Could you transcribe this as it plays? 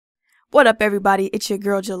What up, everybody? It's your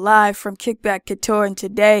girl July from Kickback Couture, and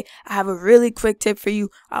today I have a really quick tip for you.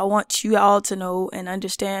 I want you all to know and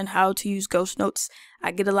understand how to use ghost notes.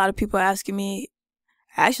 I get a lot of people asking me.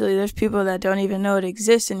 Actually, there's people that don't even know it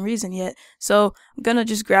exists in Reason yet. So I'm gonna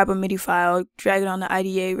just grab a MIDI file, drag it on the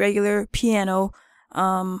IDE, regular piano.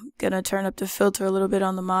 Gonna turn up the filter a little bit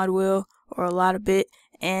on the mod wheel, or a lot of bit,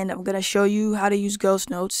 and I'm gonna show you how to use ghost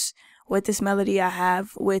notes with this melody I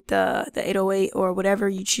have with the 808 or whatever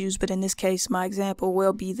you choose, but in this case my example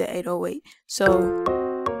will be the 808. So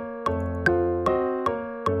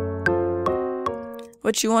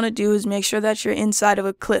what you want to do is make sure that you're inside of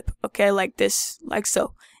a clip, okay, like this, like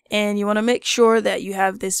so. And you want to make sure that you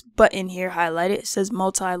have this button here highlighted. It says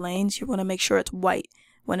multi-lanes. You want to make sure it's white.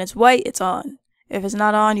 When it's white, it's on. If it's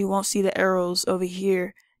not on, you won't see the arrows over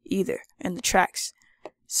here either in the tracks.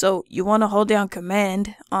 So you want to hold down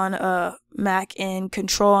Command on a Mac and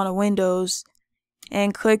Control on a Windows,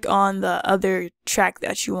 and click on the other track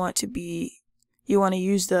that you want to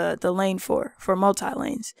use the lane for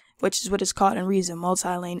multi-lanes, which is what it's called in Reason,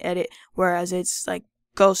 multi-lane edit, whereas it's like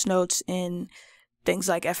ghost notes in things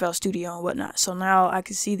like FL Studio and whatnot. So now I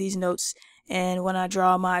can see these notes, and when I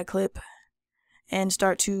draw my clip and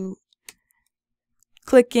start to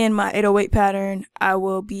click in my 808 pattern, I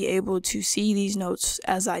will be able to see these notes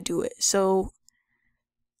as I do it. So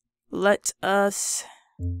let us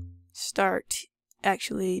start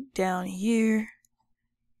actually down here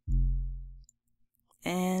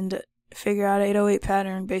and figure out 808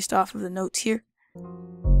 pattern based off of the notes here.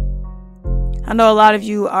 I know a lot of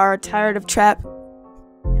you are tired of trap,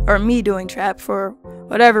 or me doing trap for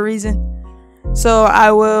whatever reason, so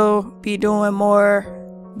I will be doing more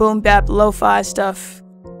boom bap lo-fi stuff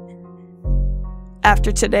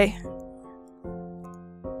after today.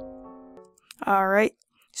 Alright,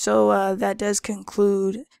 so that does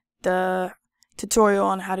conclude the tutorial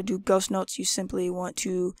on how to do ghost notes. You simply want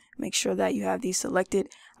to make sure that you have these selected.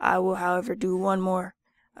 I will, however, do one more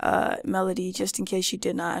melody just in case you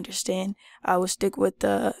did not understand. I will stick with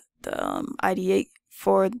the ID8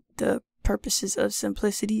 for the purposes of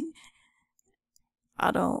simplicity. I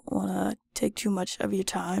don't want to take too much of your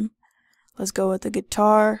time. Let's go with the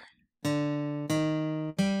guitar.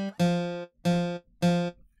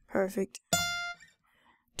 Perfect.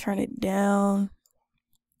 Turn it down.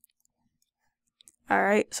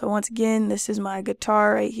 Alright, so once again, this is my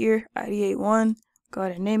guitar right here, ID8-1. Go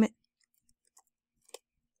ahead and name it.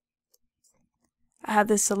 I have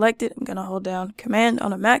this selected. I'm going to hold down Command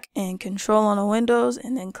on a Mac and Control on a Windows,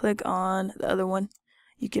 and then click on the other one.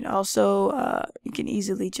 You can also, you can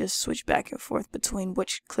easily just switch back and forth between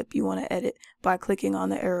which clip you want to edit by clicking on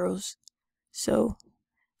the arrows. So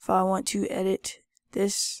if I want to edit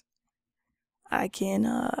this, I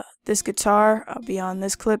can, this guitar, I'll be on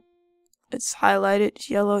this clip. It's highlighted,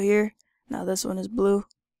 it's yellow here. Now this one is blue.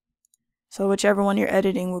 So whichever one you're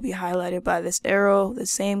editing will be highlighted by this arrow, the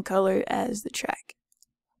same color as the track.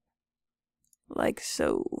 Like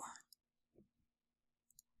so.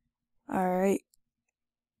 Alright.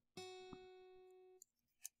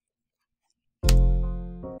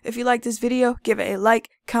 If you like this video, give it a like,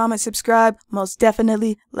 comment, subscribe. Most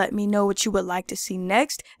definitely let me know what you would like to see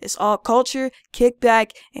next. It's all culture,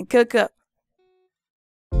 kickback, and cook up.